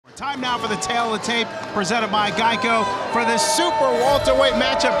Time now for the tail of the tape presented by Geico for this super welterweight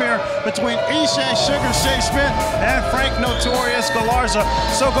matchup here between Ishe Smith and Frank Notorious Galarza.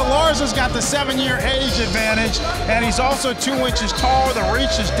 So Gallarza's got the 7-year age advantage, and he's also 2 inches taller. The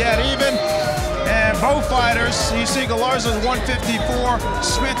reach is dead even. And both fighters, you see Gallarza's 154.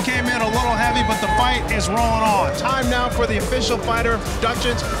 Smith came in a little heavy, but the fight is rolling on. Time now for the official fighter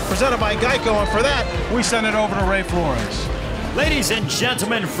introductions presented by Geico, and for that, we send it over to Ray Flores. Ladies and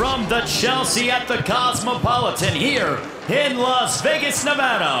gentlemen, from the Chelsea at the Cosmopolitan here in Las Vegas,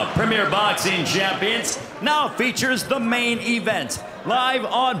 Nevada, Premier Boxing Champions now features the main event. Live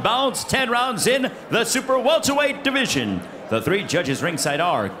on Bounce, 10 rounds in the super welterweight division. The 3 judges ringside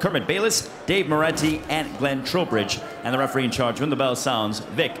are Kermit Bayless, Dave Moretti, and Glenn Trowbridge. And the referee in charge when the bell sounds,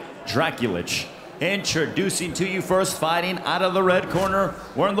 Vic Draculich. Introducing to you first, fighting out of the red corner,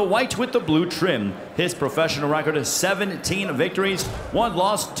 wearing the white with the blue trim. His professional record is 17 victories, 1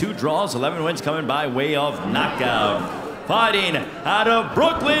 loss, 2 draws, 11 wins coming by way of knockout. Fighting out of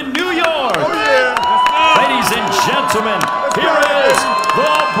Brooklyn, New York. Oh, yeah. Ladies and gentlemen, here is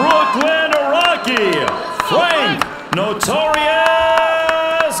the Brooklyn Rocky, Frank Notorious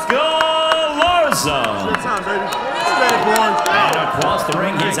Gallarza. And across the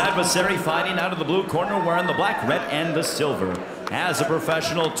ring, his adversary fighting out of the blue corner, wearing the black, red, and the silver. As a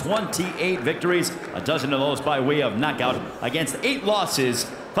professional, 28 victories, a dozen of those by way of knockout, against 8 losses.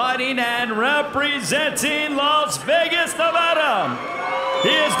 Fighting and representing Las Vegas, Nevada. He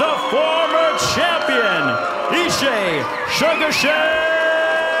is the former champion, Ishe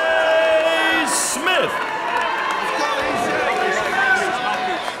Smith.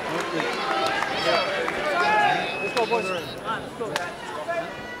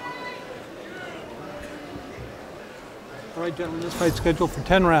 All right, gentlemen, this fight's scheduled for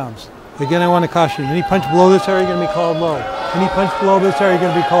 10 rounds. Again, I want to caution you. Any punch below this area, you're going to be called low. Any punch below this area, you're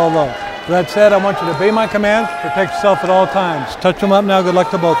going to be called low. With that said, I want you to obey my commands, protect yourself at all times. Touch them up now. Good luck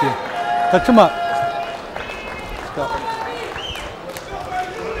to both of you. Touch them up. Let's go.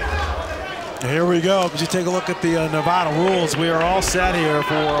 Here we go. As you take a look at the Nevada rules, we are all set here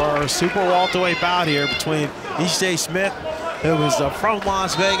for our super welterweight bout here between Ishe Smith, who is from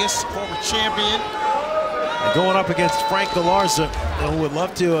Las Vegas, former champion, and going up against Frank Galarza, who would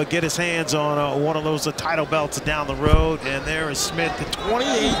love to get his hands on one of those title belts down the road. And there is Smith at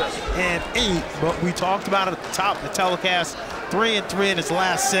 28-8, but we talked about it at the top of the telecast, 3-3 in his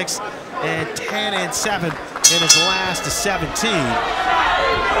last 6, and 10-7 in his last 17.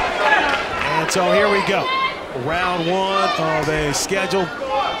 And so here we go, round 1 of a scheduled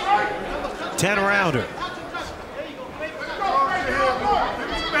 10-rounder.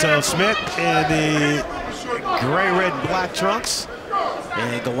 So Smith in the gray, red, and black trunks,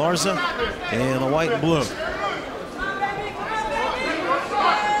 and Gallarza in the white and blue.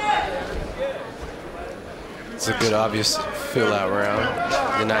 It's a good, obvious fill-out round.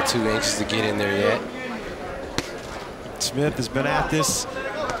 They're not too anxious to get in there yet. Smith has been at this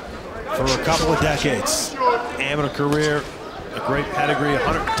for a couple of decades. Amateur career, a great pedigree,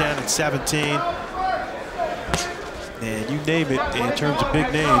 110-17. And you name it in terms of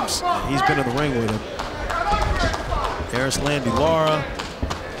big names, he's been in the ring with him. Harris Landy Lara,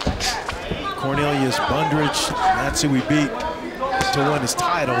 Cornelius Bundridge, that's who he beat to win his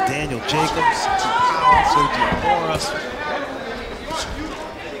title. Daniel Jacobs, Sergio Moras.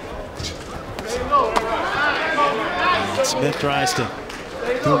 And Smith tries to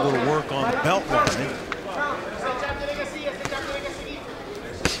do a little work on the belt line.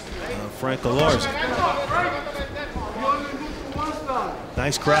 Frank Galarza.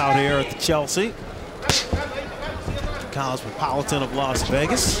 Nice crowd here at the Chelsea, Cosmopolitan of Las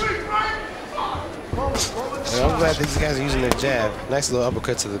Vegas. And I'm glad these guys are using their jab. Nice little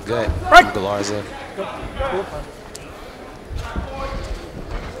uppercut to the gut from Gallarza.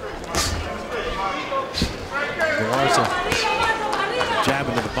 Gallarza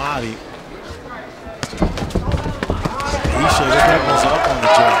jabbing to the body. Ishe was up on the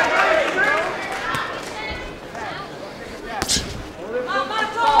jab.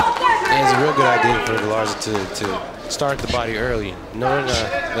 It's a real good idea for Gallarza to start the body early, knowing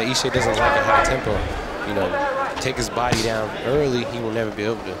that Ishe doesn't like a high tempo. You know, take his body down early, he will never be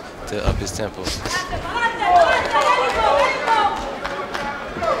able to up his tempo.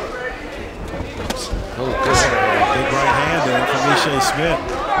 Oh, good. Big right hand there from Ishe Smith.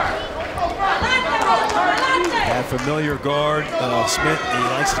 That familiar guard, Smith, he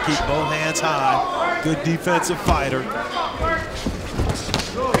likes to keep both hands high. Good defensive fighter.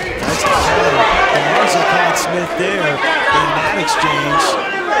 Gallarza caught Smith there in that exchange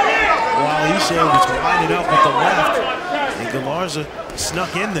while Ishe was winding up with the left. And Gallarza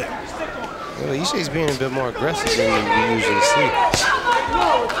snuck in there. Well, Ishe's being a bit more aggressive than we usually see.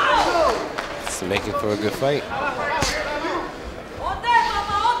 It's making for a good fight.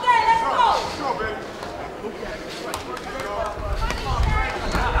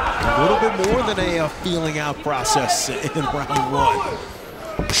 A little bit more than a feeling out process in round one.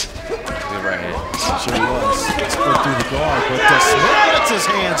 Good right hand. Sure he was. Split through the guard, but Smith lets his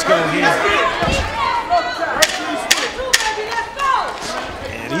hands go here.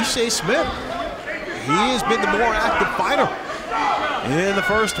 And Ishe Smith, he has been the more active fighter in the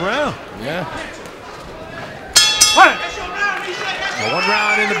first round. Yeah. One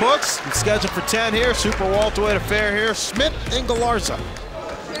round in the books. It's scheduled for 10 here. Super welterweight affair here. Smith and Gallarza.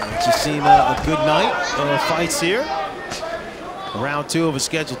 Just seen a good night of fights here. Round two of a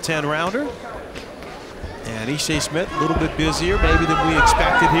scheduled 10-rounder. And Ishe Smith a little bit busier maybe than we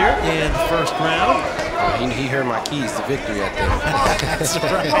expected here in the first round. He heard my keys to victory, I think. That's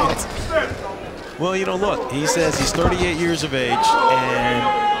right. Well, you know, look, he says he's 38 years of age, and,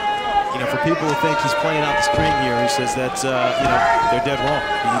 you know, for people who think he's playing out the string here, he says that's, you know, they're dead wrong.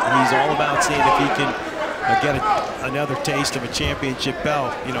 He's all about seeing if he can get another taste of a championship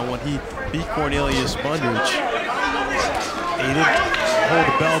belt. You know, when he beat Cornelius Bundridge, he didn't hold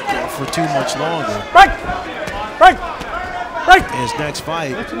the belt for too much longer. Break! His next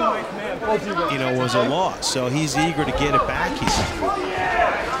fight, you know, was a loss, so he's eager to get it back here.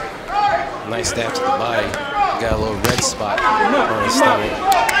 Nice stab to the body. Got a little red spot on his stomach.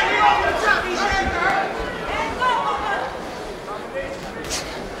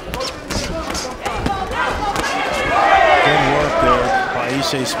 Good work there by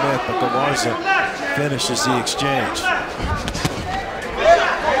Ishe Smith, but Gallarza finishes the exchange.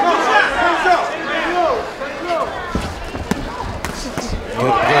 Good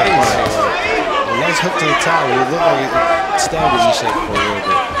body. A nice hook to the top. It looked like it stabbed Ishe for a little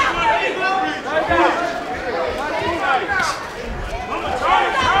bit.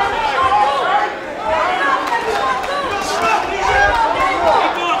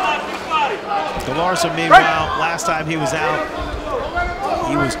 Gallarza, meanwhile, last time he was out,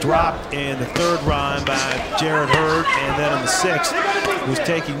 he was dropped in the third round by Jared Hurd, and then in the sixth, he was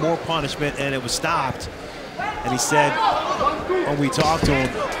taking more punishment, and it was stopped. And he said, when we talked to him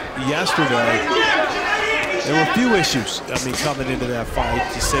yesterday, there were a few issues, I mean, coming into that fight.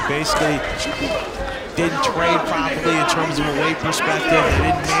 He said basically didn't train properly in terms of a weight perspective. They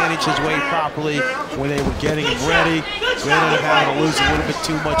didn't manage his weight properly when they were getting him ready. So they ended up having to lose a little bit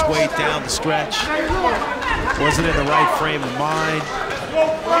too much weight down the stretch. Wasn't in the right frame of mind.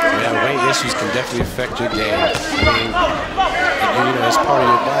 Yeah, weight issues can definitely affect your game. I mean, you know, it's part of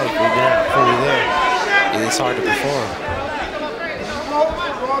your body. If you're not fully there, it's hard to perform.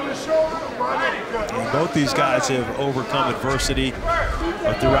 And both these guys have overcome adversity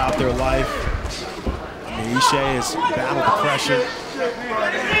throughout their life. I mean, Ishe has battled depression.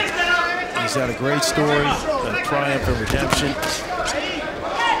 He's had a great story, a triumph and redemption.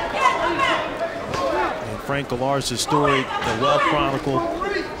 And Frank Galarza's story, well chronicled.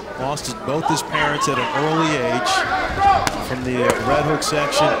 Lost both his parents at an early age from the Red Hook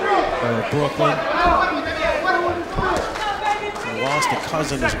section of Brooklyn. Lost a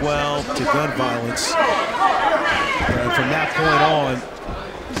cousin as well to gun violence. And from that point on,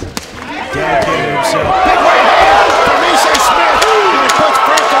 dedicated himself. Big right hand from Ishe Smith, and it puts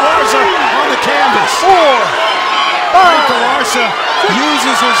Frank Galarza on the canvas. Frank Galarza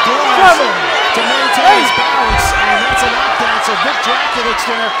uses his gloves to maintain his balance, and that's a knockdown. So Vic Draculic's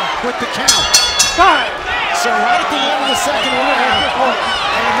there with the count. So right at the end of the second round,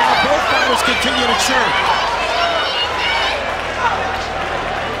 and now both fighters continue to cheer.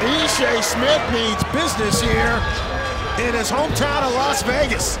 Ishe Smith means business here in his hometown of Las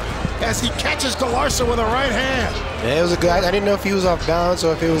Vegas as he catches Gallarza with a right hand. Yeah, it was a good. I didn't know if he was off balance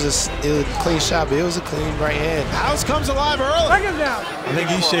or if it was a clean shot, but it was a clean right hand. House comes alive early. I think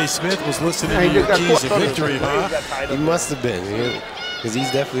Ishe Smith was listening to your keys of victory, huh? He must have been, because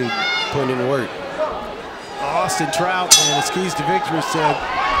he's definitely putting in work. Austin Trout and his keys to victory said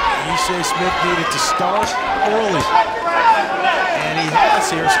Ishe Smith needed to start early. And he has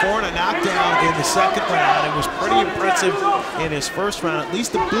here, scoring a knockdown in the second round. It was pretty impressive in his first round, at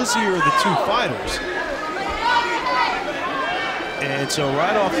least the busier of the two fighters. And so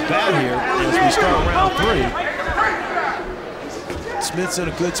right off the bat here, as we start round three, Smith's in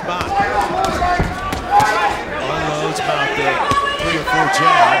a good spot. Unloads about 3 or 4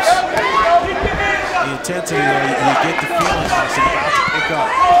 jabs. The intensity, though, you get the feeling that it's about to pick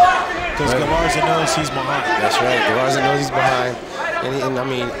up. Because Gallarza knows he's behind. That's right, Gallarza knows he's behind. And I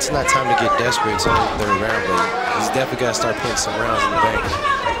mean, it's not time to get desperate. It's only the 3rd round, but he's definitely got to start putting some rounds in the bank.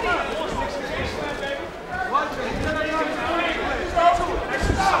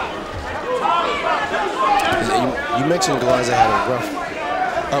 You mentioned Gallarza had a rough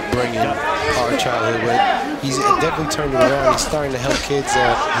upbringing, hard childhood, but he's definitely turned it around. He's starting to help kids.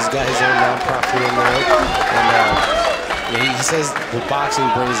 He's got his own nonprofit in there, and he says the boxing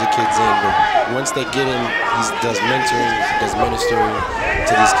brings the kids in, but once they get in, he does mentoring, does ministering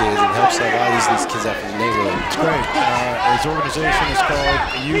to these kids, and helps a lot of these kids out from the neighborhood. It's great. His organization is called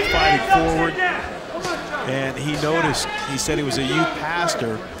Youth Fighting Forward, and he said he was a youth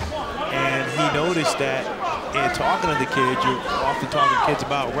pastor, and he noticed that in talking to the kids, you're often talking to kids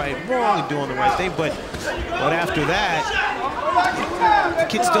about right and wrong and doing the right thing, but after that, the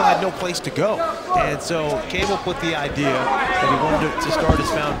kids still had no place to go. And so came up with the idea that he wanted to start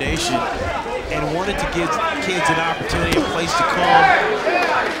his foundation and wanted to give kids an opportunity, a place to come,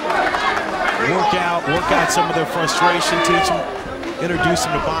 work out some of their frustration, teach them, introduce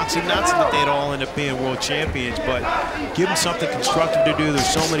them to boxing, not so that they'd all end up being world champions, but give them something constructive to do. There's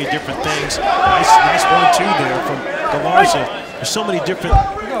so many different things. Nice 1-2 there from Gallarza. There's so many different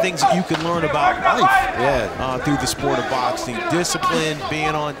things that you can learn about life through the sport of boxing. Discipline,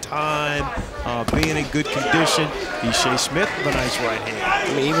 being on time, being in good condition. Ishe Smith with a nice right hand.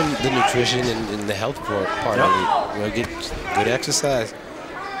 I mean, even the nutrition and the health part of it. You know, get good exercise.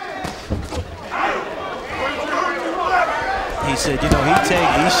 He said, you know, he'd take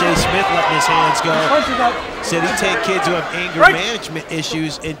Ishe Smith letting his hands go. Said he'd take kids who have anger management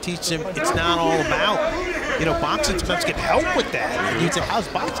issues and teach them it's not all about, you know, boxing sometimes can help with that. And you'd say, how's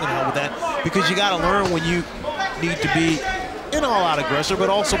boxing help with that? Because you got to learn when you need to be an all-out aggressor, but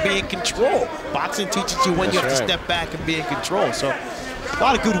also be in control. Boxing teaches you when you have to step back and be in control. So a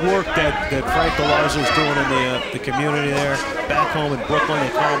lot of good work that Frank Galarza is doing in the community there. Back home in Brooklyn, they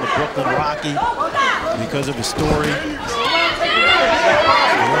call him the Brooklyn Rocky because of his story.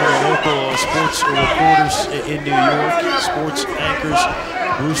 One of the local sports reporters in New York, sports anchors,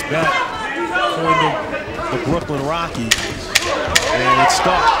 Bruce Beck, coined him the Brooklyn Rocky, and it's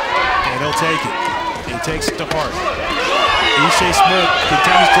stuck, and he'll take it. He takes it to heart. Ishe Smith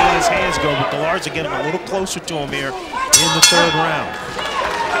continues to let his hands go, but Gallarza getting a little closer to him here in the 3rd round.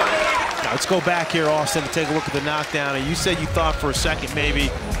 Now let's go back here, Austin, and take a look at the knockdown. And you said you thought for a second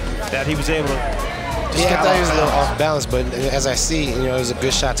maybe that he was able to. Yeah, I thought he was a little off balance, but as I see, you know, it was a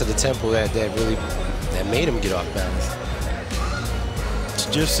good shot to the temple that made him get off balance. It's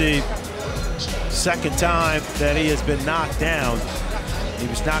just the 2nd time that he has been knocked down. He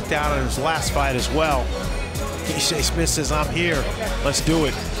was knocked out in his last fight as well. Ishe Smith says, I'm here, let's do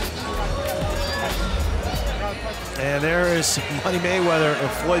it. And there is Money Mayweather, or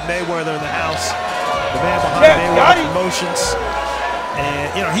Floyd Mayweather in the house, the man behind Mayweather Promotions.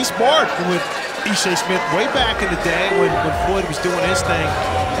 And, you know, he sparred with Ishe Smith way back in the day when Floyd was doing his thing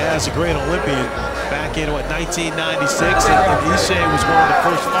as a great Olympian back in, 1996. And Ishe was one of the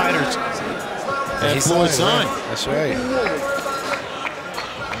first fighters that Floyd signed. That's right.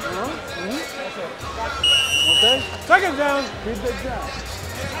 Okay, 2nd down, big down.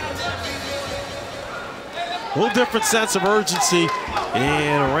 A little different sense of urgency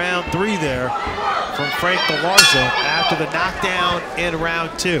in round 3 there from Frank Galarza after the knockdown in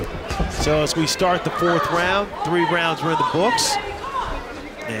round 2. So as we start the 4th round, 3 rounds were in the books.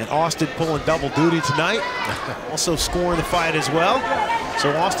 And Austin pulling double duty tonight, also scoring the fight as well.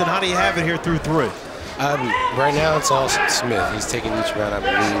 So Austin, how do you have it here through 3? Right now it's all Smith. He's taking each round, I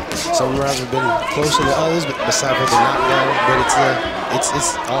believe. Some rounds have been closer than others, but besides for the knockdown, but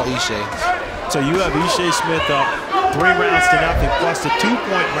it's all Ishe. So you have Ishe Smith up 3 rounds to nothing, plus the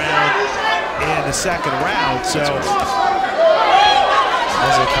 2-point round in the 2nd round. So there's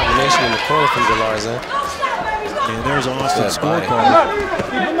a combination in the corner from Gallarza. And there's Austin's scorecard.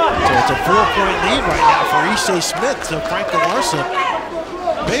 So it's a 4-point lead right now for Ishe Smith. So Frank Galarza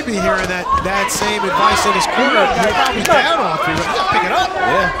maybe hearing that same advice in his corner. He's probably down off here, but he's got to pick it up.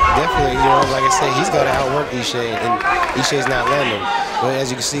 Yeah, definitely. You know, like I said, he's got to outwork Ishe, and Ishe's not letting him. But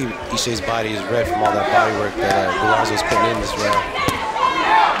as you can see, Ishe's body is red from all that body work that Gallarza was putting in this round.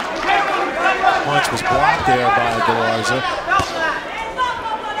 Punch was blocked there by Gallarza.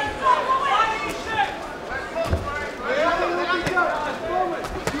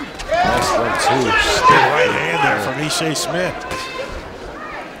 Nice 1-2. Good right hand there from Ishe Smith.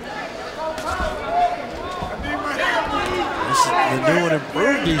 This is the new and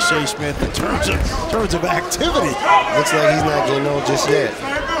improved Ishe Smith in terms of activity. Looks like he's not getting old just yet.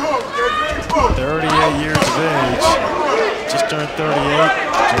 38 years of age. Just turned 38,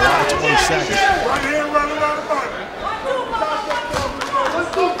 July 22nd.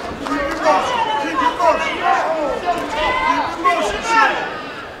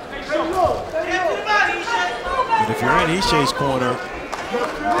 if you're in Ishe's corner,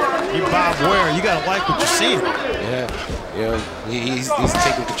 you Bob Ware, you got to like what you're seeing. Yeah, you know, he's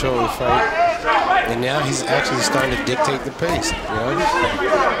taking control of the fight, and now he's actually starting to dictate the pace. You know,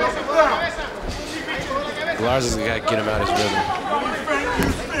 Gallarza's got to get him out of his rhythm.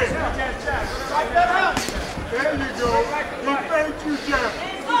 There you go. He thanked you, Jeff.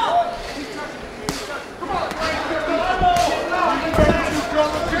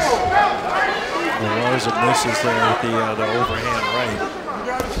 Gallarza misses there with the overhand right. You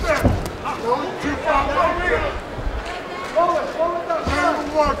got to step. Don't too far away.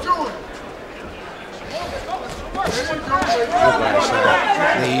 Walk to it. Good body shot.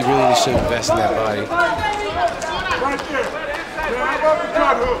 He really should invest in that body. Right there. Yeah,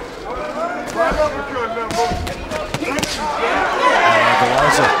 uppercut hook. Right uppercut now,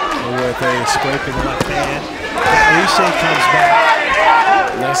 Gallarza with a scraping left hand. Ishe comes back.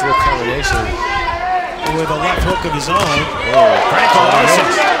 Nice little combination. With a left hook of his own. Frank Galarza,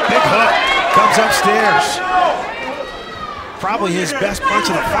 big hook, comes upstairs. Probably his best punch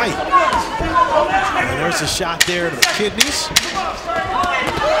of the fight. And there's a shot there to the kidneys.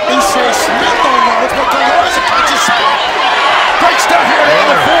 Ishe Smith almost, but Galarza punches Smith. Great stuff here in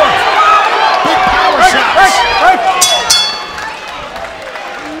the fourth. Big power shots.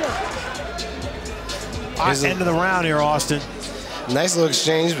 End of the round here, Austin. Nice little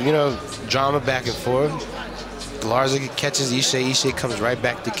exchange, you know, drama back and forth. Gallarza catches Ishe. Ishe comes right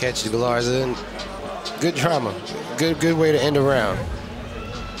back to catch Gallarza. And good drama. Good way to end a round.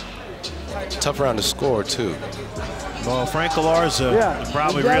 Tough round to score, too. Well, Frank Galarza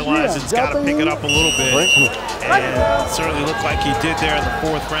probably realizes he's got to pick it up a little bit. And it certainly looked like he did there in the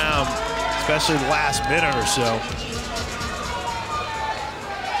fourth round, especially the last minute or so.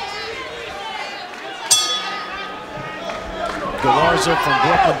 Gallarza from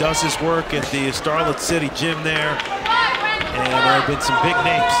Brooklyn does his work at the Starlet City gym there. And there have been some big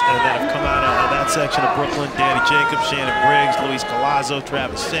names that have come out of that section of Brooklyn. Danny Jacobs, Shannon Briggs, Luis Collazo,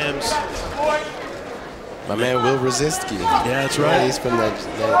 Travis Sims. My man Will Rositzky. Yeah, that's right. He's from that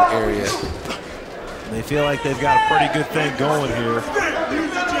area. They feel like they've got a pretty good thing going here.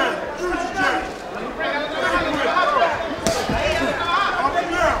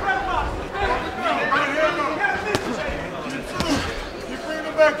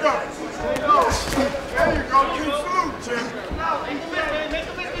 Back up. There you go. Keep salute, Tim.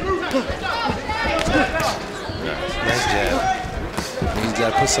 Nice jab. He's got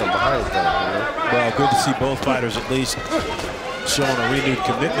to put something behind it, though. You know? Well, good to see both fighters at least showing a renewed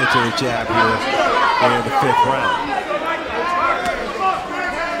commitment to the jab here in the fifth round.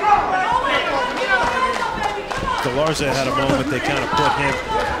 Gallarza had a moment. They kind of put him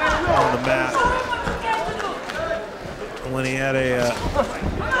on the map when he had a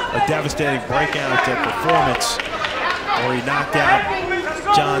devastating breakout performance where he knocked out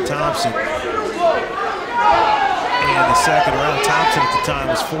John Thompson. And the second round, Thompson at the time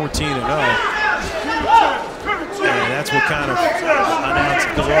was 14-0. And that's what kind of announced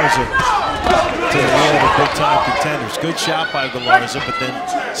Gallarza to the world of big-time contenders. Good shot by Gallarza, but then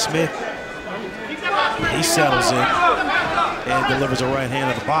Smith, he settles in and delivers a right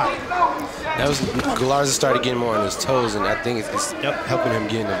hand to the body. That was Gallarza started getting more on his toes, and I think it's helping him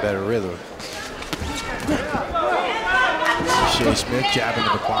get in a better rhythm. Ishe Smith jabbing to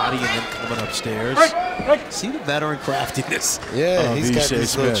the body and then coming upstairs. See the veteran craftiness. Yeah, he's got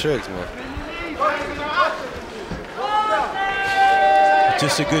these little tricks, man.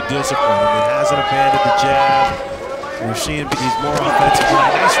 Just a good discipline. I mean, hasn't abandoned the jab. We're seeing he's more offensive.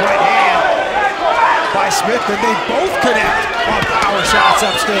 Nice right hand by Smith, and they both connect on power shots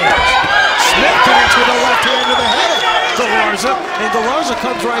upstairs. Smith connects with a left hand to the head of Gallarza, and Gallarza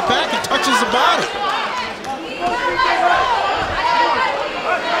comes right back and touches the body.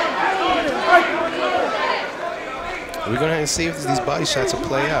 We're going to see if these body shots will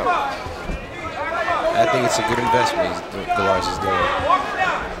play out. I think it's a good investment Gallarza's doing.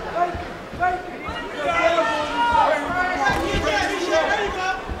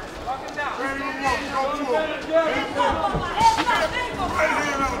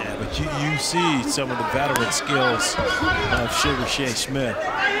 Yeah, but you see some of the veteran skills of Sugar Shea Smith.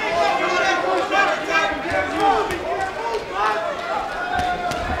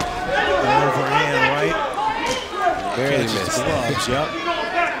 Overhand right. Barely Catches missed. the gloves, yep.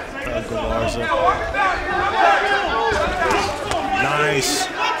 Gallarza. Nice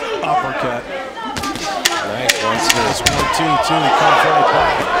uppercut. Nice 1-2. It's 1-2, too. He comes right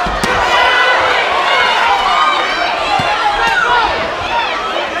back.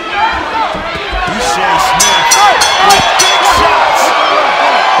 Ishe Smith with big shots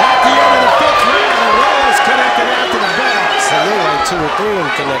at the end of the fifth round. Reyes connected after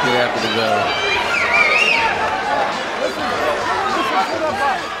connected after the bell.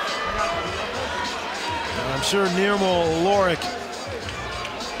 I'm sure Nirmal Lorik,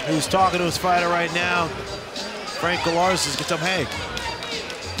 who's talking to his fighter right now, Frank Galarza, is going to tell him,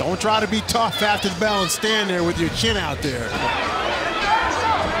 hey, don't try to be tough after the bell and stand there with your chin out there.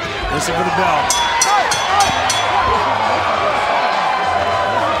 Listen for the bell.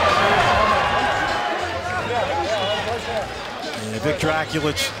 And Victor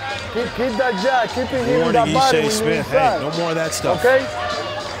Akulich. Keep that jack. Keep it here in that body. Ishe Smith, hey, no more of that stuff. Okay?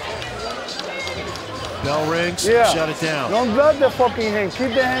 Bell rings, Yeah. shut it down. Don't drop the fucking hand.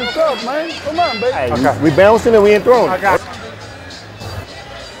 Keep the hands up, man. Come on, baby. Hey, we bouncing and we ain't throwing. Okay.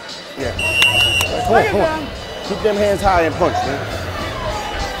 Yeah. Come on, come on. Keep them hands high and punch, man.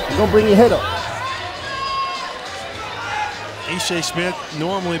 You're gonna bring your head up. Ishe Smith,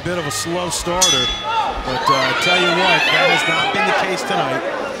 normally a bit of a slow starter, but I tell you what, that has not been the case tonight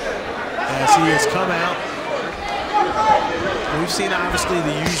as he has come out. We've seen obviously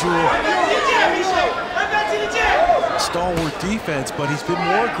the usual stalwart defense, but he's been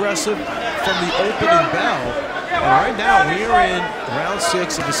more aggressive from the opening bell. And right now we are in round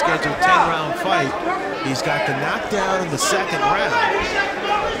 6 of a scheduled 10-round fight. He's got the knockdown in the second round.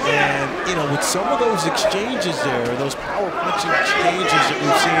 And, you know, with some of those exchanges there, those power punching exchanges that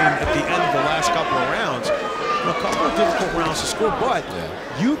we've seen at the end of the last couple of rounds, a couple of difficult rounds to score, but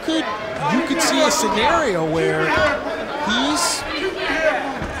you could see a scenario where he's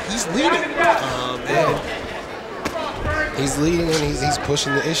leading. He's leading and he's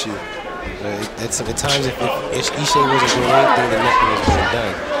pushing the issue. At times, if Ishe wasn't doing anything, then nothing was being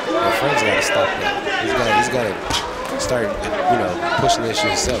done. And Frank's got to stop that. He's got to start, you know, pushing the issue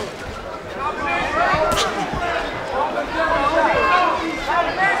himself.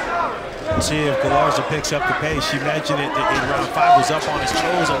 See if Gallarza picks up the pace. You mentioned it in round 5 was up on his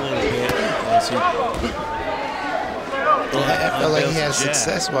toes a little bit. I felt like he had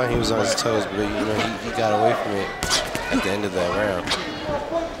success while he was on his toes, but you know he got away from it at the end of that round.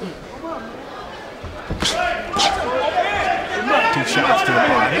 2 shots to the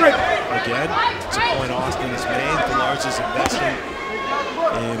body. Again, it's a point Austin has made. Gallarza's investing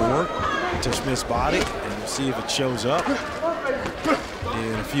in work to Smith's body, and we'll see if it shows up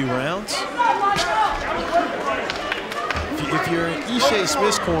in a few rounds. If you're in Ishe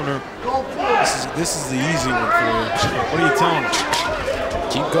Smith's corner, this is the easy one for you. What are you telling him?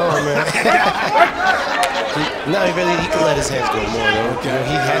 Keep going, man. No, he can let his hands go more, though. Okay. You know,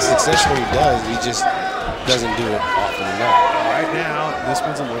 he has success when he does. He just doesn't do it often enough. Right now, this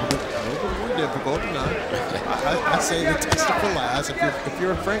one's a little bit more difficult. No. I say the test it for last. If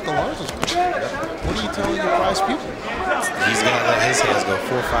you're a Frank Galarza's corner, what are you telling your prize people? He's got to let his hands go.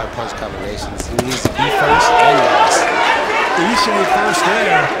 4 or 5 punch combinations. He needs to be first and last. Ishe first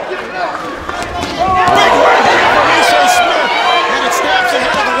there. Big right hand from Ishe Smith, and it snaps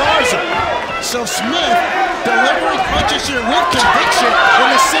ahead of Gallarza. So Smith delivering punches here with conviction in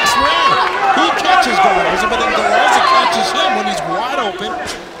the 6th round. He catches Gallarza, but then Gallarza catches him when he's wide open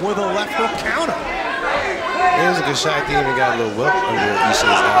with a left hook counter. It was a good shot. He even got a little welt under Ishe's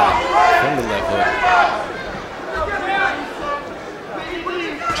eye from the left hook.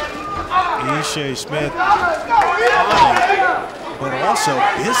 Ishe Smith, but also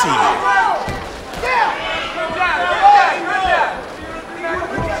busy.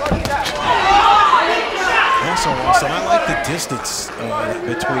 Also, Austin, I like the distance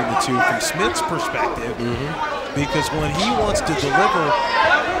between the two from Smith's perspective, because when he wants to deliver,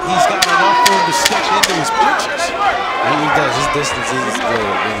 he's got enough room to step into his punches. He does. His distance is good,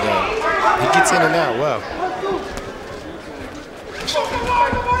 and he gets in and out well.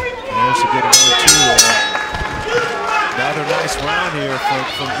 There's a good round 2. Another nice round here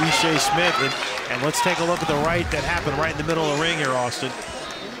from Ishe Smith. And let's take a look at the right that happened right in the middle of the ring here, Austin.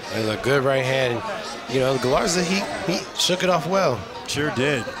 It was a good right hand. You know, Gallarza, he shook it off well. Sure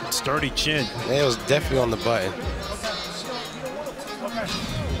did. Sturdy chin. It was definitely on the button.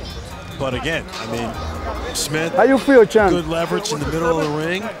 But again, I mean, Smith, How you feel, Chan? good leverage in the middle of the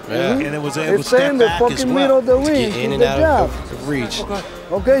ring. Yeah. And it was able to It's stay in step the back as fucking middle well. of the ring. Get in Do and the out job. of reach.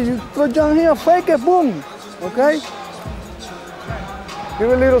 Okay, you put down here, fake it, boom. Okay? Give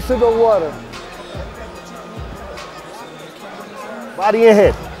a little sip of water. Body and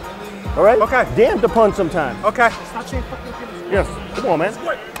head. All right? Okay. Damn the punch sometime. Okay. Yes. Come on, man. Come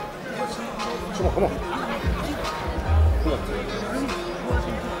on, come on.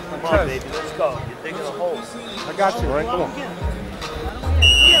 Come on, baby. Let's go. You're digging a hole. I got you. All right, come on. A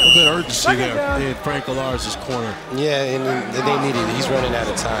little bit of urgency there in Frank Galarza's corner. Yeah, and they needed it. He's running out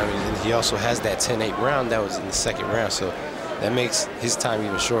of time, and he also has that 10-8 round that was in the 2nd round. So that makes his time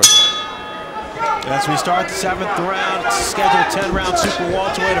even shorter. As we start the 7th round, it's a scheduled 10-round super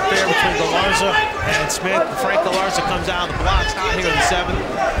welterweight affair between Gallarza and Smith. Frank Galarza comes out of the blocks hot here in the 7th.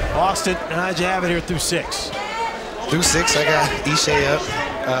 Austin, how'd you have it here through 6? Through 6, I got Ishe up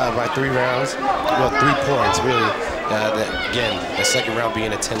by 3 rounds. Well, 3 points, really. Again, the 2nd round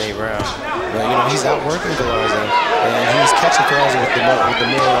being a 10-8 round. But, you know, he's outworking Gallarza, and he's catching Gallarza with the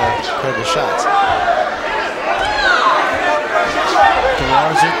more credible shots.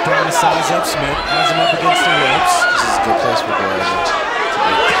 Gallarza trying to size up Smith, has him up against the ropes. This is a good place for Gallarza.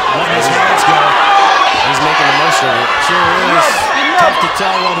 Letting his hands go. He's making the most of it. Sure is. Tough to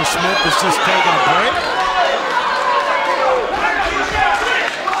tell whether Smith is just taking a break.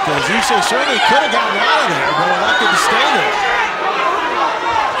 Because Ishe certainly could have gotten out of there, but elected to stay there.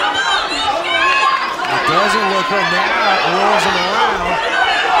 It doesn't look good now. It rolls him around.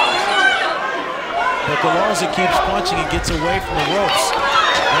 But Gallarza keeps punching and gets away from the ropes.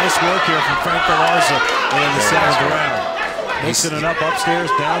 Nice work here from Frank Galarza in the 7th round. Mixing it up upstairs,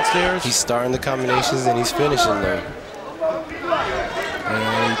 downstairs. He's starting the combinations and he's finishing them.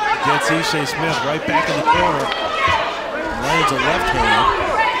 And he gets Ishe Smith right back in the corner. Lands a left hand.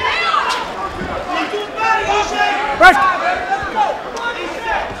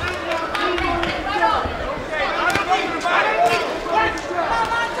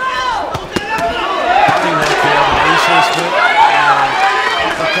 Smith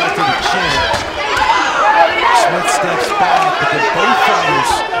uppercut to the chin. Smith steps back, but then both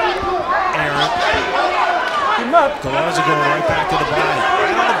fighters, Aaron. Gallarza going right back to the body,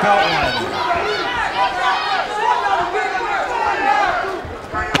 right on the belt line here.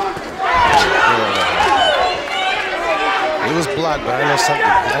 It was blocked, but I know something.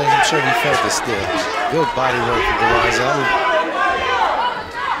 I'm sure he felt it still. Good body work from Gallarza.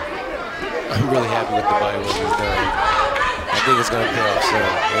 I'm really happy with the body work he's done. I think it's going to pay off soon.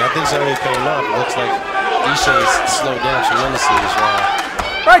 And I think it's already paying off. It looks like Ishe is slowed down tremendously this round.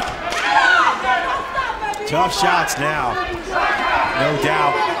 Right. Tough shots now, no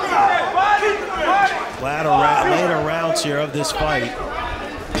doubt. Later rounds here of this fight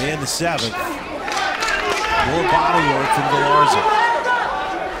in the 7th. More body work from Gallarza.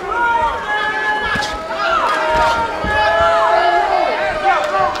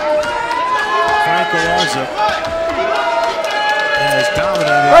 Gallarza has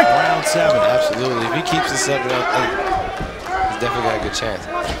dominated round 7. Absolutely. If he keeps this up, he's definitely got a good chance.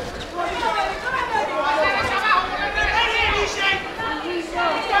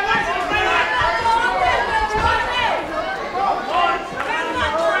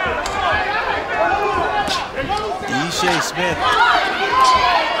 Ishe Smith,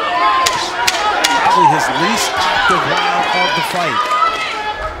 probably his least active round of the fight.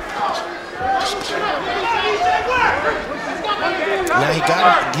 Now he got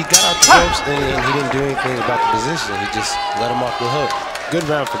out the ropes and he didn't do anything about the position. He just let him off the hook. Good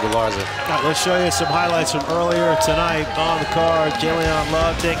round for Gallarza. Right, let's show you some highlights from earlier tonight on the card. Jalen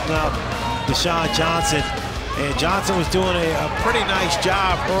Love taking out Deshaun Johnson. And Johnson was doing a pretty nice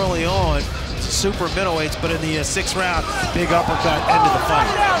job early on. Super middleweights, but in the 6th round, big uppercut, end of the fight.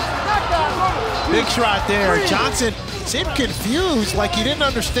 Big shot there. Johnson seemed confused, like he didn't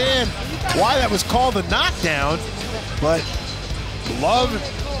understand why that was called a knockdown, but Love,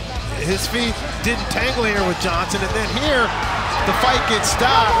 his feet didn't tangle here with Johnson, and then here, the fight gets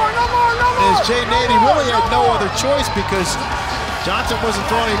stopped. As Jay Nady really had no other choice because Johnson wasn't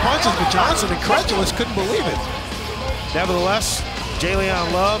throwing any punches, but Johnson, incredulous, couldn't believe it. Nevertheless,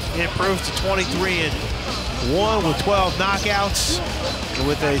 Jalen Love improves to 23-1 with 12 knockouts, and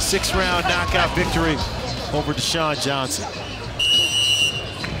with a 6th-round knockout victory over Deshaun Johnson.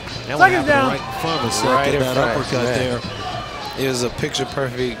 That one happened right in front of us. Right in that front, uppercut there. It was a picture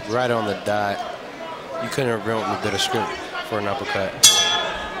perfect, right on the dot. You couldn't have written a better script for an uppercut.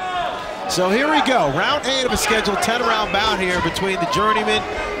 So here we go, round 8 of a scheduled 10-round bout here between the journeyman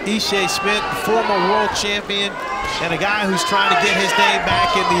Ishe Smith, former world champion, and a guy who's trying to get his name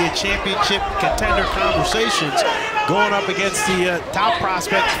back in the championship contender conversations, going up against the top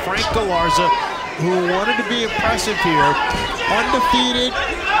prospect Frank Galarza, who wanted to be impressive here, undefeated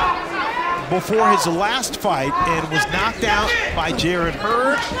before his last fight and was knocked out by Jared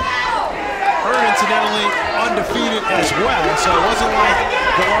Hurd. Hurd, incidentally, undefeated as well, so it wasn't like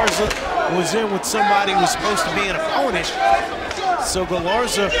Gallarza was in with somebody who was supposed to be an opponent. So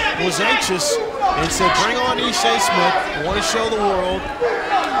Gallarza was anxious and said, bring on Ishe Smith. I want to show the world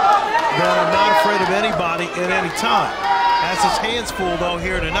that I'm not afraid of anybody at any time. Has his hands full, though,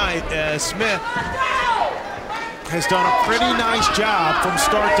 here tonight, as Smith has done a pretty nice job from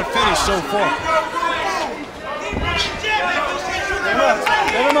start to finish so far.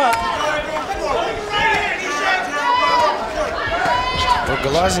 Well,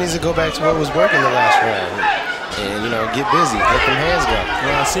 Gallarza needs to go back to what was working the last round and, you know, get busy, let them hands go.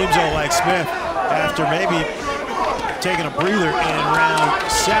 Well, it seems like Smith, after maybe taking a breather in round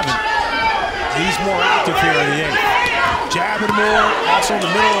 7, he's more active here in the 8th. Jabbing more, also in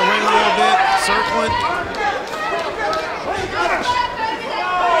the middle of the ring a little bit, circling.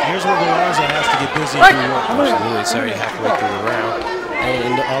 Here's where Gallarza has to get busy. Absolutely, it's already halfway through the round.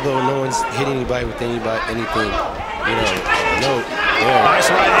 And although no one's hit anybody with anything, you know,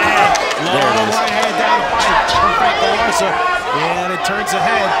 nice right hand. Long right hand down the pipe from Frank Galarza. And it turns the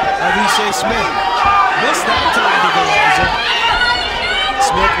head of Ishe Smith. Missed that time to Gallarza.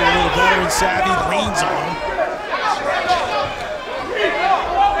 Smith with a little veteran savvy, leans on him.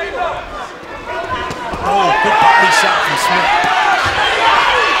 Oh, good body shot from Smith.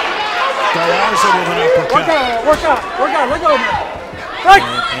 Gallarza with an uppercut. Work out, let go.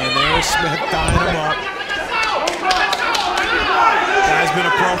 And there's Smith tying him up. Guy's been a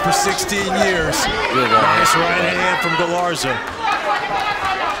pro for 16 years. Nice right hand from Gallarza.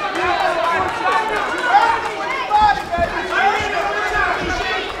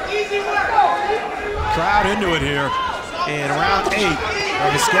 Crowd into it here in round 8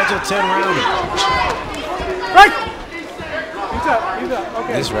 of the scheduled 10-rounder. Right. He's up.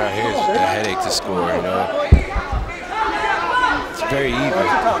 Okay. This round here is a headache to score, you know. It's very even.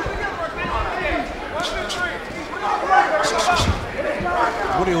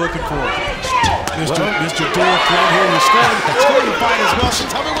 What are you looking for? Mr. Dual Threat here. You're scoring the fight as well. So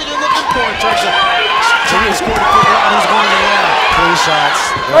tell me what you're looking for in terms of trying to score to figure out who's going to win. Clean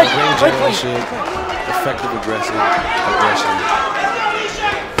shots, range generation, effective aggression,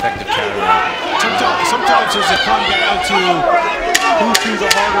 effective counter. Sometimes does it come down to who threw the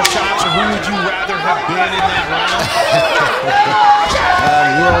harder shots, or who would you rather have been in that round?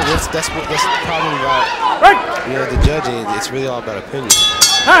 You know, that's the problem about, you know, the judging. It's really all about opinion.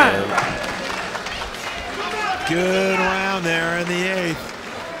 Good round there in the 8th.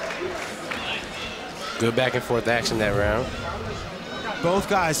 Good back and forth action that round. Both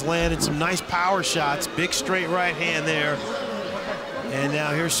guys landed some nice power shots. Big straight right hand there. And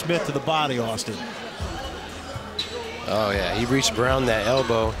now here's Smith to the body, Austin. Oh yeah, he reached around that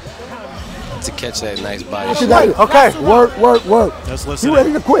elbow to catch that nice body You shot. got it. Okay, work. Let's listen. You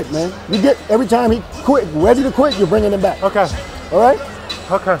ready to quit, man. You get, every time he quit, ready to quit, you're bringing him back. Okay. All right?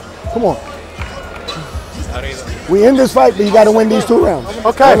 Okay. Come on. We in this fight, but you got to win these 2 rounds.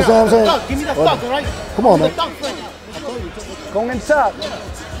 Okay. You understand what I'm saying? Give me the thump, all right? Come on, man. Go inside.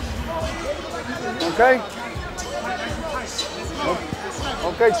 Okay.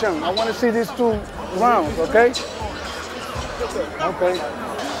 Okay, Chung. I want to see these 2 rounds. Okay. Okay.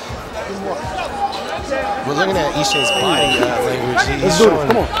 We're looking at Ishe's body language. He's Come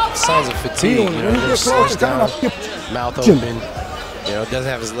showing on. signs of fatigue. You know, he's slouched down, mouth open. You know, doesn't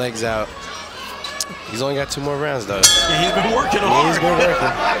have his legs out. He's only got 2 more rounds though. Yeah, he's been working hard. He's been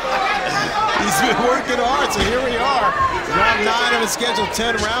working. He's been working hard, so here we are. Round 9 of a scheduled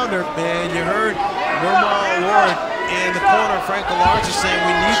 10-rounder. And you heard Normal Ward in the corner, Frank Galarza, saying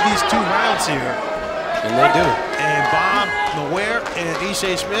we need these 2 rounds here. And they do. And Bob Naware in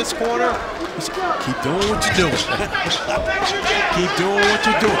Ishe Smith's corner, he said, keep doing what you're doing. Keep doing what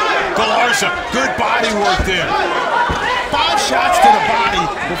you're doing. Gallarza, good body work there. 5 shots to the body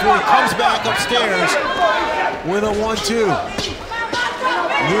before he comes back upstairs with a 1-2.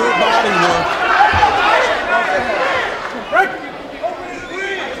 Good body work.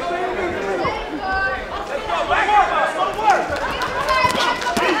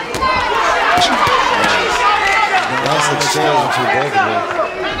 Nice exchange between both of them.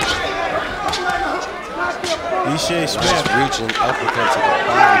 Ishe Smith reaching uppercut to the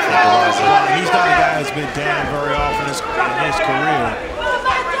body from Gallarza. He's not a guy who's been down very often in his career.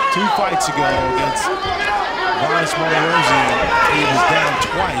 2 fights ago against Vanes Martirosyan, he was down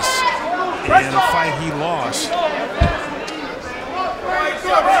twice in a fight he lost.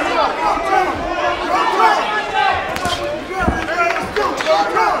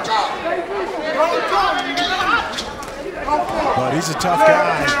 But he's a tough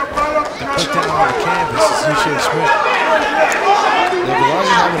guy to put down on the canvas, is Ishe Smith. Yeah,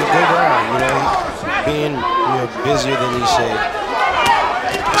 Gallarza's having a good round, you know, being busier than Ishe.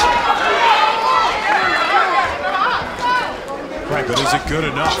 Right, but is it good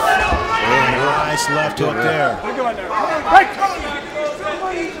enough? Nice left hook there. Well,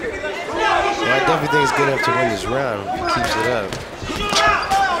 I definitely think it's good enough to win this round if he keeps it up.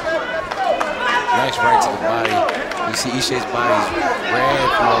 Nice right to the body. You see Ishe's body's red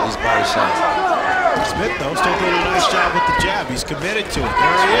from all these body shots. Smith, though, still doing a nice job with the jab. He's committed to it.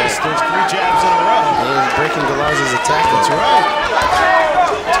 There he is. There's 3 jabs in a row. He's breaking Gallarza's attack. That's right.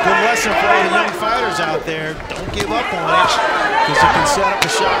 It's a good lesson for all the young fighters out there. Don't give up on it, because you can set up a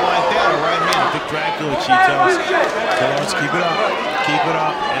shot like that. A right hand, a big Dracula, Cheetos. Gallarza, keep it up. Keep it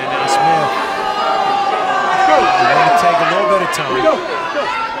up. And now Smith. Going to take a little bit of time.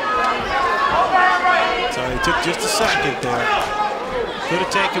 So he took just a second there. Could have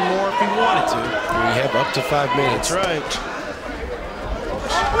taken more if he wanted to. We have up to 5 minutes. That's right.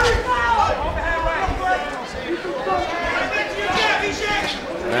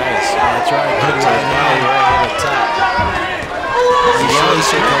 Nice. That's right. Good Right time. on the top.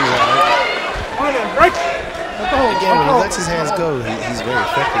 Ishe comes out. Again, when he lets his hands go, he's very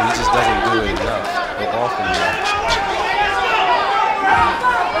effective. He just doesn't do it enough or often enough.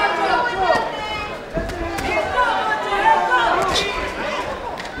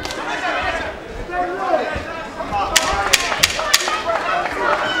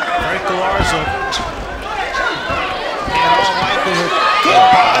 Frank Galarza, in all likelihood, good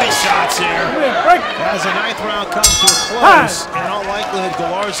body shots here. As the 9th round comes to a close, in all likelihood,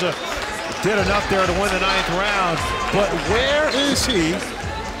 Galarza did enough there to win the 9th round. But where is he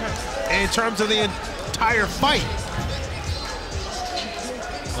in terms of the entire fight?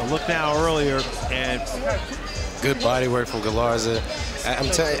 So look now earlier, and good body work from Gallarza.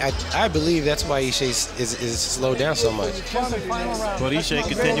 I'm telling you, I believe that's why Ishe is slowed down so much. but Ishe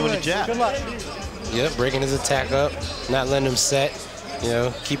continuing to jab. Yep, breaking his attack up, not letting him set, you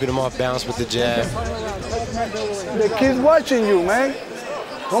know, keeping him off balance with the jab. The kid's watching you, man.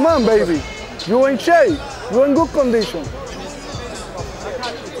 Come on, baby. You in shape. You're in good condition.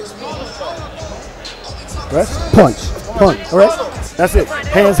 Rest. Punch. Punch. All right? That's it.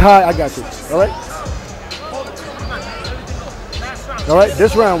 Hands high. I got you. All right? All right?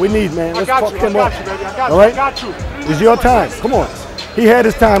 This round we need, man. Let's fuck him up. All right? It's your time. Come on. He had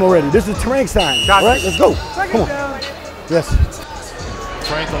his time already. This is Frank's time. All right? Let's go. Come on. Yes.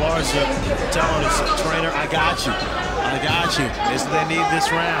 Frank Galarza telling his trainer, I got you. I got you. They need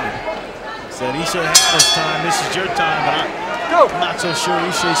this round. Said Ishe had his time. This is your time, but I'm not so sure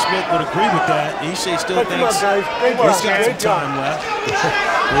Ishe Smith would agree with that. Ishe still thinks he's got some time left.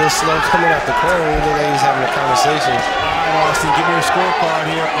 A little slow coming out the corner. We look like he's having a conversation. All right, Austin, give me your scorecard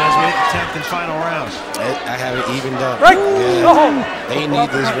here as we hit the 10th and final round. I have it evened up. Yeah. They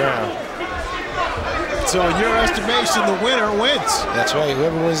need this round. So in your estimation, the winner wins. That's right.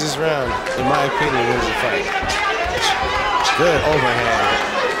 Whoever wins this round, in my opinion, wins the fight. Good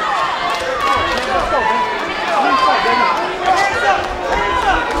overhand.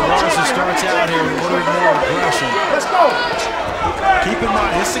 Galarza starts out here with a little bit more aggression. Let's go. Keep in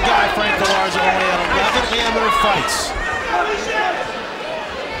mind, this is the guy, Frank Galarza, only had 11 amateur fights.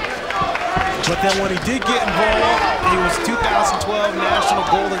 But then when he did get involved, he was 2012 National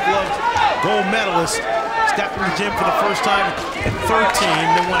Golden Glove gold medalist. Stepped in the gym for the first time at 13,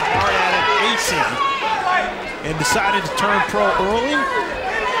 then went hard at it at 18, and decided to turn pro early.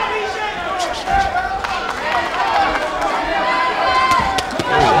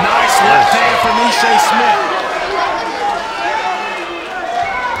 Nice left hand from Ishe Smith.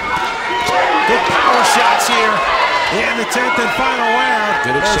 Good power shots here in the 10th and final round.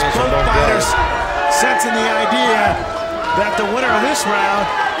 Good exchange from both fighters guys. sensing the idea that the winner of this round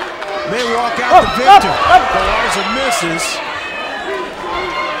may walk out the victor. Gallarza misses.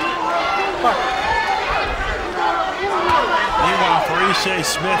 Meanwhile, for Ishe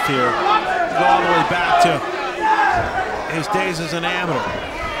Smith here, go all the way back to his days as an amateur.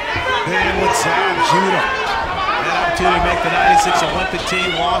 Then with Zab Judah. That opportunity to make the 96 Olympic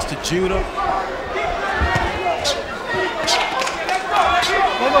team, lost to Judah.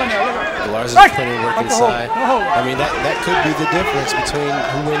 Gallarza's putting work inside. I mean, that could be the difference between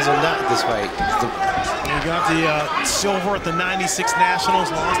who wins or not this fight. You got the silver at the 96 Nationals,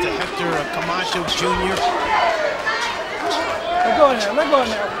 lost to Hector Camacho Jr. Let go in there. Let go in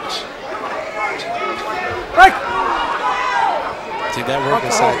there. Right. See, that work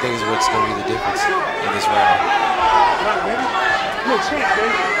inside thing is what's going to be the difference in this round.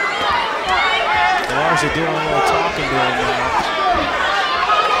 Gallarza doing a little talking to him now.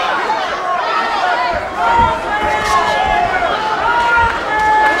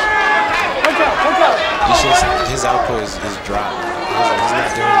 His output is dropped. He's not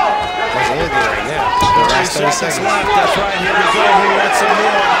doing much anything right now. 30 seconds left. That's right. Here we go. Who wants some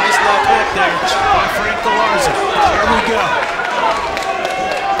more? Nice left hook there by Frank Galarza. Here we go.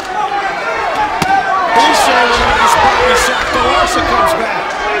 Ishe with a nice body shot. Galarza comes back.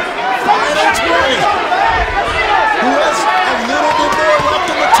 Final 20. Who has a little bit more left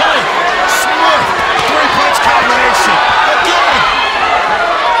in the tank? Smith.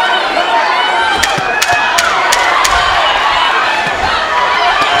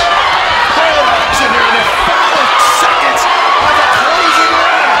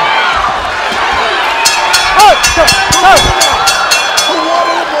 Who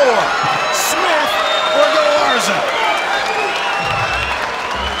wanted it more? Smith or Gallarza?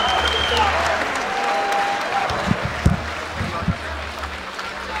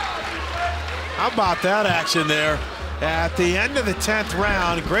 How about that action there at the end of the 10th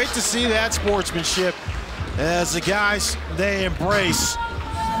round? Great to see that sportsmanship as the guys, they embrace.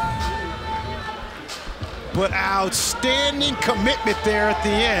 But outstanding commitment there at the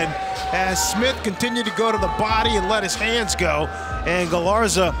end as Smith continued to go to the body and let his hands go, and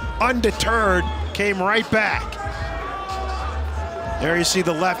Gallarza, undeterred, came right back. There you see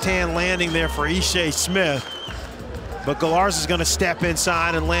the left hand landing there for Ishe Smith. But Gallarza's going to step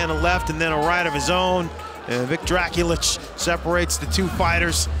inside and land a left and then a right of his own. And Vic Draculich separates the two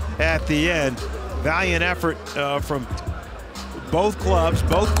fighters at the end. Valiant effort from both clubs,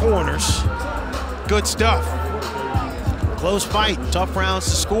 both corners. Good stuff. Close fight, tough rounds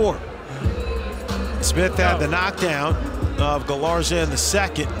to score. Smith had the knockdown of Gallarza in the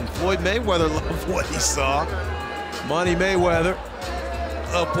second, and Floyd Mayweather loved what he saw. Money Mayweather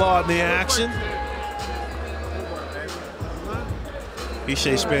applauding the action.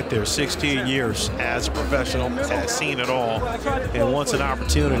 Ishe Smith there, 16 years as a professional, has seen it all, and wants an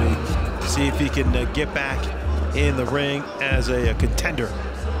opportunity to see if he can get back in the ring as a contender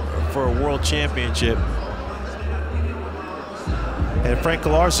for a world championship. And Frank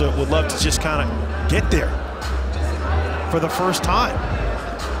Galarza would love to just kind of get there for the first time.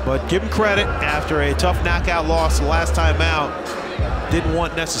 But give him credit, after a tough knockout loss the last time out, didn't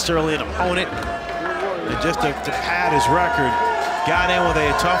want necessarily an opponent, and just to pad his record, got in with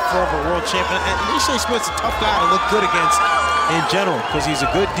a tough former world champion. And Ishe Smith's a tough guy to look good against in general, because he's a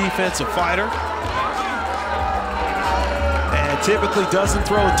good defensive fighter and typically doesn't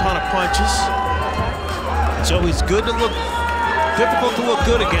throw a ton of punches. So he's good to look, difficult to look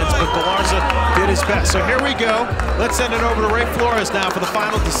good against, but Gallarza did his best. So here we go. Let's send it over to Ray Flores now for the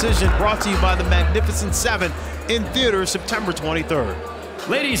final decision, brought to you by the Magnificent Seven, in theaters September 23rd.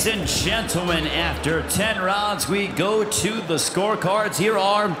 Ladies and gentlemen, after 10 rounds, we go to the scorecards. Here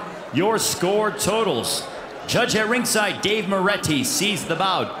are your score totals. Judge at ringside, Dave Moretti, sees the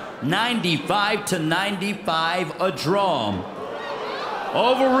bout 95-95, a draw.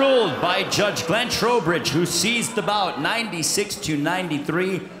 Overruled by Judge Glenn Trowbridge, who sees the bout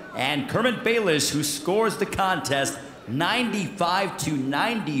 96-93, and Kermit Bayless, who scores the contest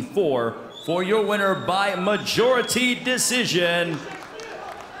 95-94 for your winner by majority decision,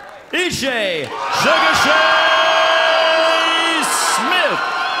 Ishe Sugar Shay Smith.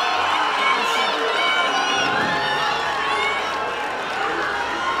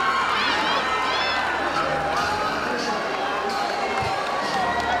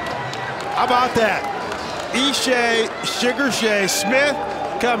 How about that? Ishe Sugar Shay Smith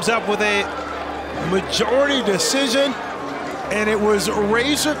comes up with a majority decision, and it was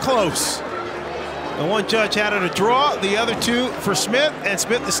razor close. And one judge had it a draw, the other two for Smith, and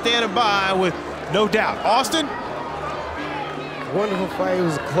Smith is standing by with no doubt. Austin? Wonderful fight. It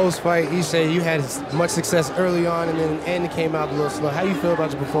was a close fight. Ishe, you had much success early on, and then it came out a little slow. How do you feel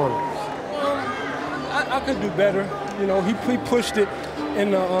about your performance? I could do better. You know, he pushed it,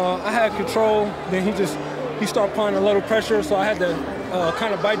 and I had control. Then he started applying a little pressure, so I had to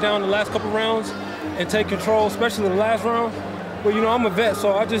kind of bite down the last couple rounds and take control, especially the last round. But you know, I'm a vet,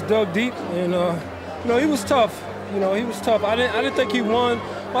 so I just dug deep, and you know, he was tough. You know, he was tough. I didn't think he won.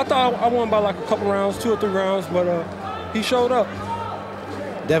 I thought I won by like a couple rounds, 2 or 3 rounds, but he showed up.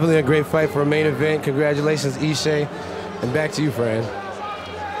 Definitely a great fight for a main event. Congratulations, Ishe. And back to you, friend.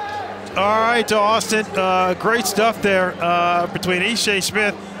 All right, to Austin. Great stuff there between Ishe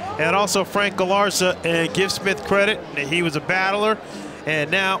Smith and also Frank Galarza. And give Smith credit. He was a battler,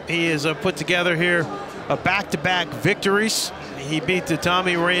 and now he has put together here a back-to-back victories. He beat the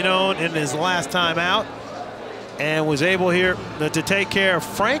Tommy Rainone in his last time out and was able here to take care of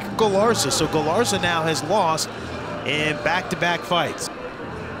Frank Galarza. So Galarza now has lost in back-to-back fights.